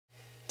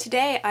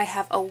Today I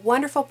have a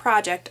wonderful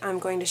project I'm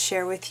going to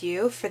share with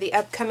you for the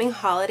upcoming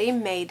holiday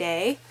May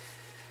Day.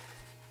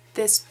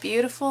 This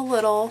beautiful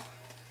little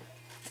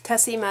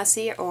tussie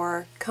mussie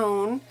or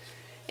cone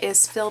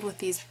is filled with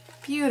these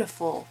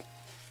beautiful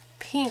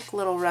pink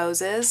little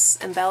roses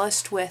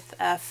embellished with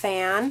a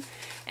fan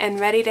and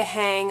ready to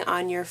hang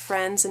on your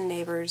friends and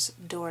neighbors'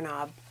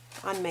 doorknob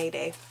on May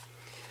Day.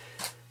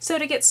 So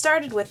to get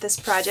started with this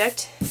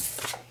project,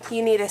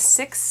 you need a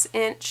 6"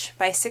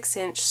 by 6"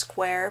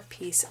 square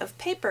piece of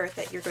paper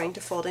that you're going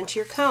to fold into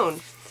your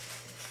cone.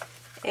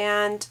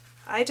 And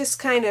I just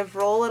kind of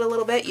roll it a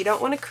little bit. You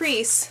don't want to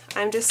crease.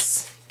 I'm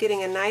just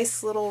getting a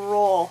nice little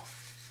roll,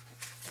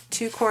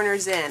 2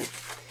 corners in.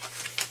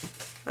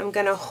 I'm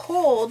going to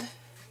hold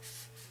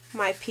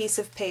my piece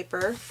of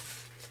paper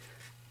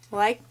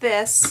like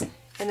this,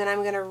 and then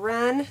I'm going to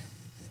run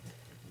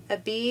a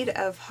bead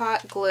of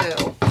hot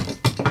glue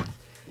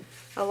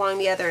along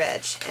the other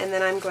edge, and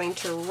then I'm going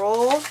to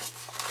roll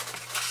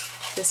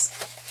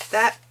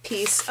that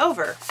piece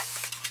over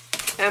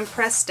and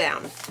press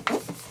down.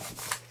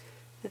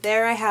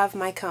 There I have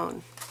my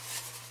cone.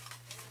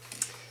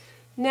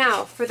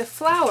 Now for the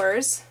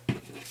flowers,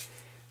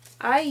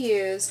 I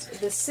used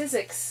the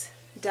Sizzix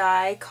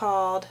die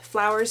called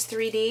Flowers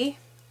 3D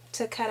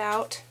to cut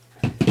out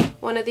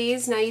one of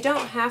these. Now you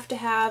don't have to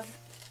have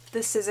the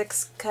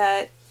Sizzix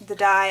cut, the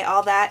die,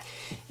 all that.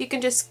 You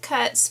can just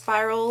cut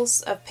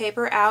spirals of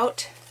paper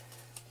out.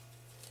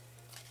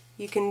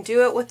 You can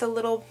do it with the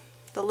little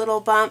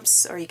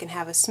bumps, or you can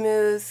have a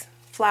smooth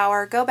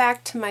flower. Go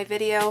back to my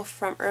video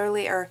from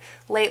early or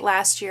late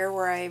last year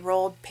where I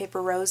rolled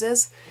paper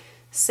roses.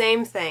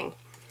 Same thing.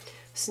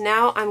 So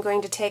now I'm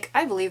going to take,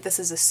 I believe this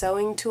is a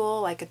sewing tool,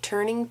 like a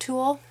turning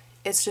tool.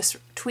 It's just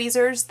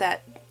tweezers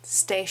that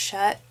stay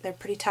shut. They're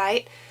pretty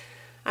tight.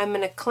 I'm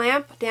going to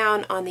clamp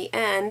down on the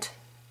end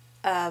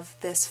of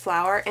this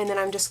flower, and then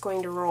I'm just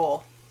going to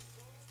roll.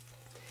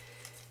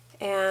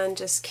 And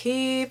just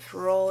keep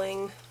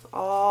rolling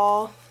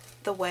all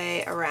the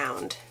way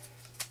around.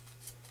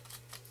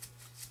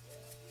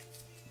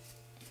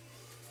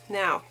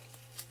 Now,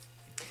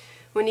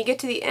 when you get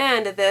to the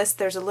end of this,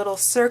 there's a little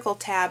circle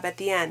tab at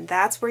the end.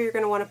 That's where you're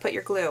going to want to put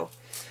your glue.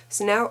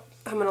 So now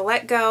I'm going to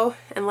let go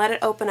and let it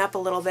open up a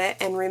little bit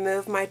and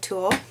remove my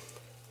tool.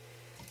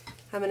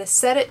 I'm going to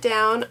set it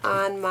down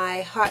on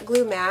my hot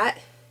glue mat,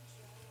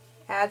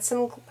 add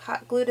some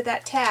hot glue to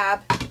that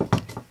tab,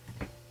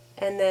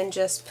 and then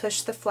just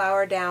push the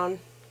flower down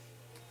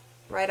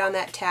right on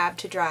that tab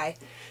to dry.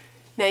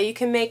 Now you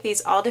can make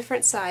these all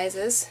different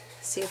sizes.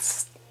 See,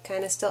 it's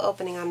kind of still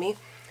opening on me.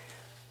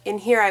 In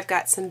here I've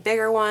got some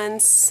bigger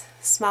ones,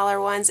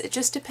 smaller ones. It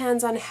just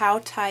depends on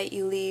how tight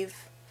you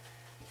leave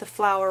the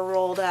flower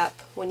rolled up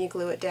when you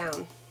glue it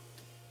down.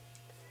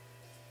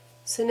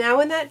 So now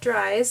when that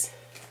dries,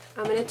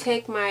 I'm going to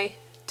take my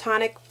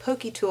tonic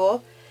pokey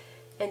tool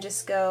and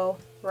just go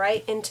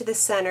right into the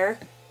center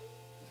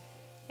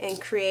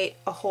and create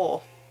a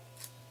hole.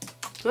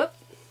 Whoop.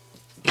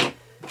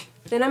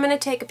 Then I'm going to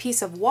take a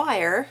piece of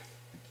wire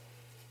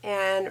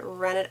and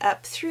run it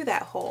up through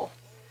that hole,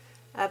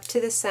 up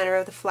to the center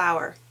of the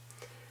flower.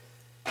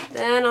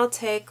 Then I'll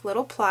take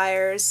little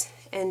pliers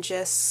and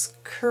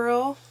just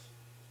curl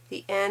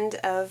the end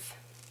of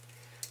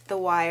the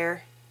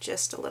wire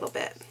just a little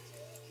bit,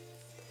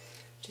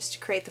 just to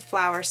create the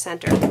flower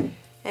center,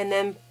 and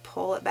then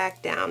pull it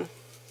back down.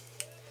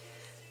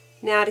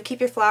 Now to keep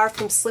your flower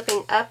from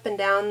slipping up and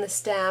down the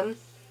stem,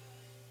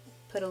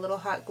 put a little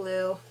hot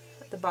glue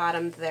at the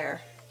bottom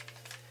there,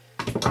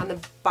 on the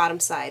bottom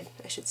side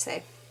I should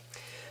say.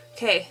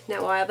 Okay,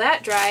 now while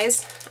that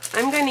dries,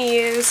 I'm going to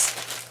use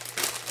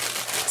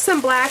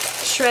some black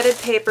shredded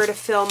paper to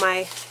fill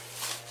my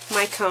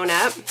cone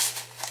up.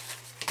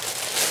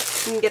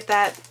 You can get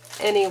that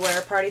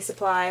anywhere, Party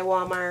Supply,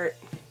 Walmart.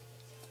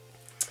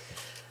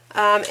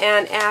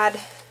 And add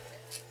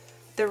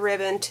the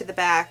ribbon to the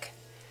back.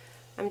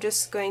 I'm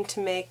just going to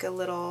make a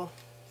little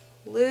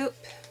loop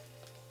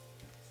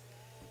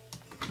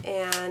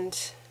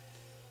and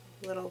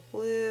a little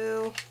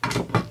glue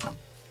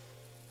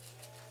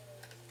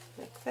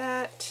like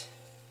that.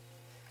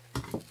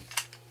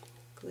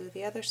 Glue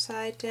the other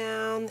side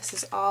down. This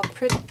is all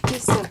pretty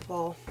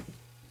simple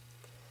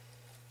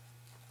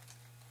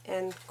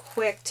and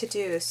quick to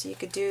do, so you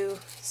could do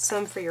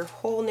some for your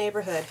whole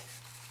neighborhood.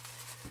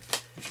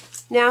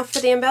 Now for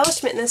the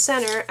embellishment in the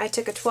center, I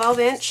took a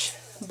 12"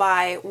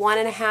 by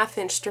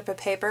 1½ strip of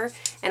paper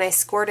and I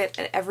scored it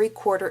at every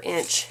 1/4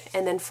 inch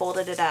and then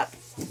folded it up.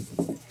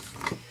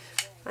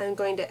 I'm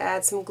going to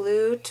add some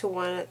glue to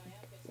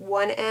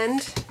one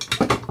end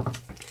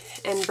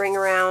and bring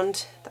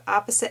around the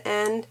opposite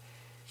end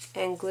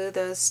and glue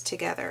those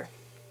together.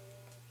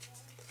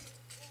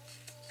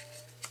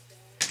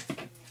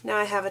 Now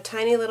I have a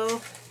tiny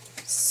little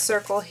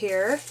circle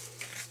here.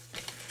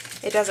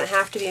 It doesn't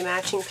have to be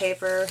matching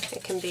paper.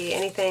 It can be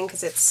anything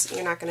because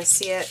you're not going to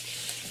see it.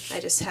 I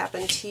just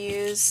happen to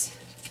use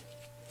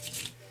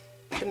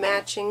the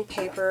matching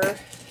paper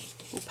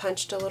and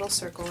punched a little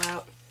circle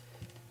out.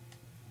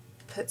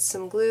 Put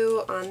some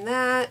glue on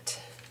that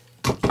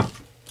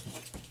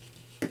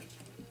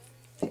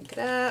pick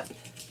it up,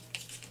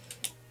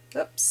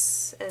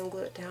 oops, and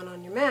glue it down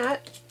on your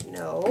mat.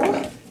 No,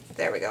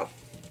 there we go.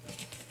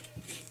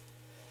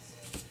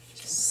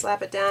 Just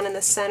slap it down in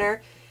the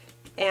center,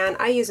 and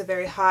I use a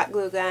very hot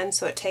glue gun,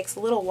 so it takes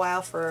a little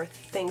while for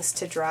things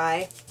to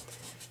dry.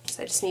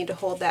 So I just need to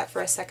hold that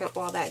for a second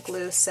while that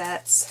glue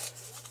sets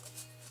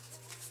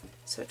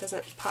so it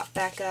doesn't pop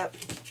back up.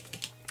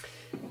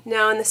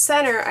 Now in the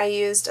center I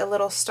used a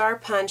little star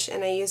punch,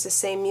 and I used the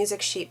same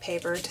music sheet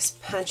paper to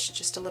punch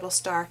just a little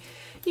star.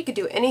 You could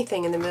do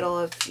anything in the middle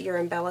of your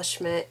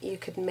embellishment. You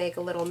could make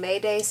a little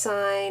Mayday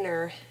sign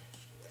or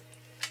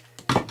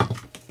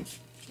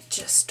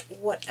just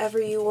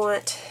whatever you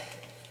want,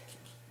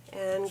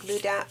 and glue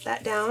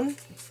that down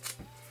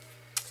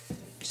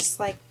just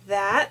like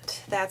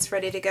that. That's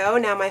ready to go.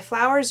 Now my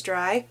flower's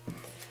dry,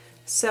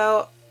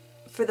 so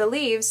for the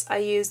leaves I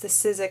use the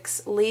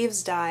Sizzix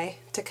leaves die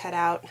to cut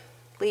out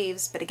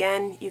leaves, but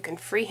again, you can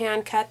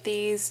freehand cut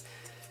these,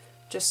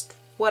 just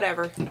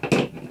whatever.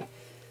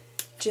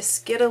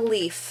 Just get a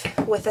leaf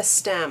with a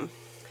stem.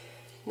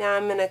 Now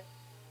I'm going to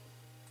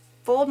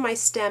fold my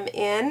stem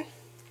in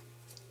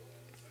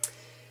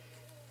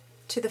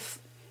to the,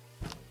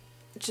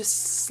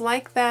 just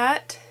like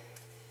that.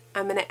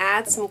 I'm going to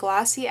add some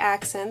glossy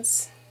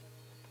accents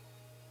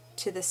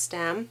to the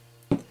stem,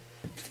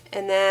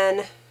 and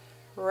then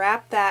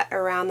wrap that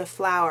around the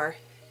flower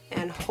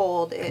and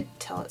hold it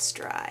till it's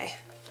dry.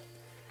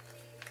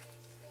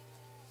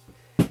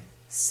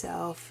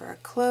 So for a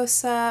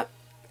close-up,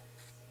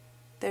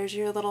 there's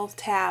your little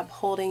tab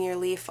holding your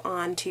leaf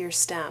onto your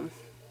stem,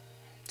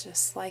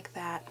 just like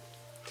that.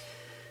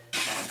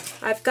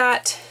 I've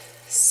got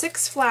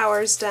 6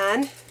 flowers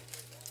done,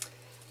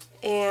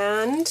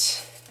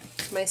 and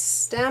my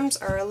stems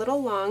are a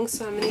little long,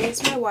 so I'm going to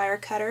use my wire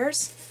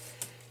cutters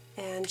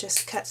and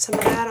just cut some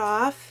of that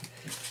off.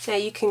 Now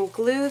you can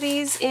glue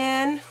these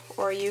in,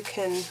 or you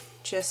can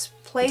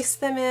just place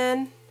them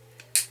in.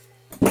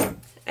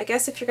 I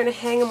guess if you're going to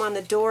hang them on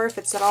the door, if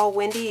it's at all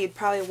windy, you'd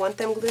probably want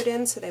them glued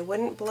in so they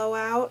wouldn't blow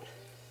out.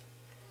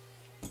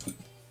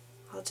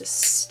 I'll just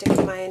stick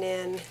mine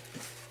in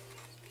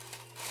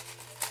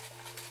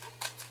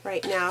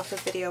right now for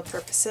video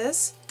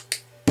purposes.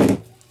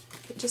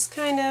 But just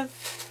kind of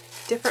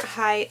different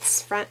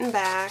heights, front and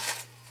back.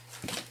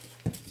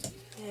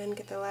 And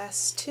get the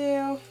last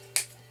 2.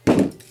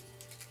 That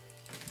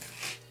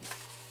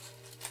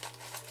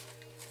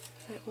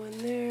one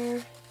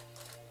there.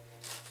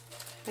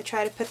 I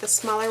try to put the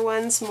smaller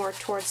ones more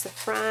towards the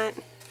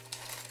front.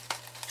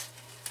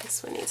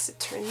 This one needs to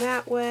turn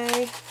that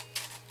way.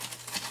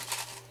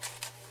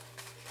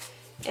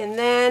 And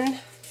then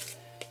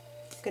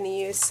I'm going to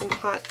use some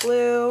hot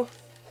glue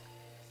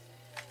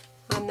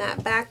on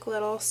that back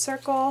little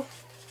circle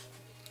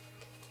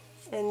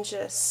and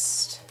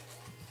just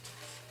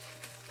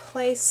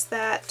place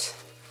that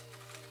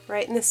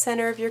right in the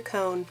center of your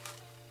cone.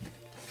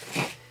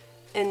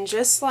 And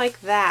just like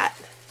that,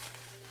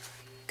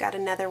 got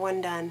another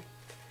one done.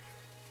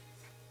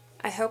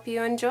 I hope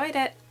you enjoyed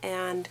it,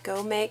 and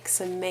go make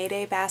some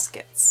Mayday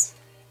baskets.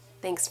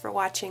 Thanks for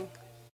watching.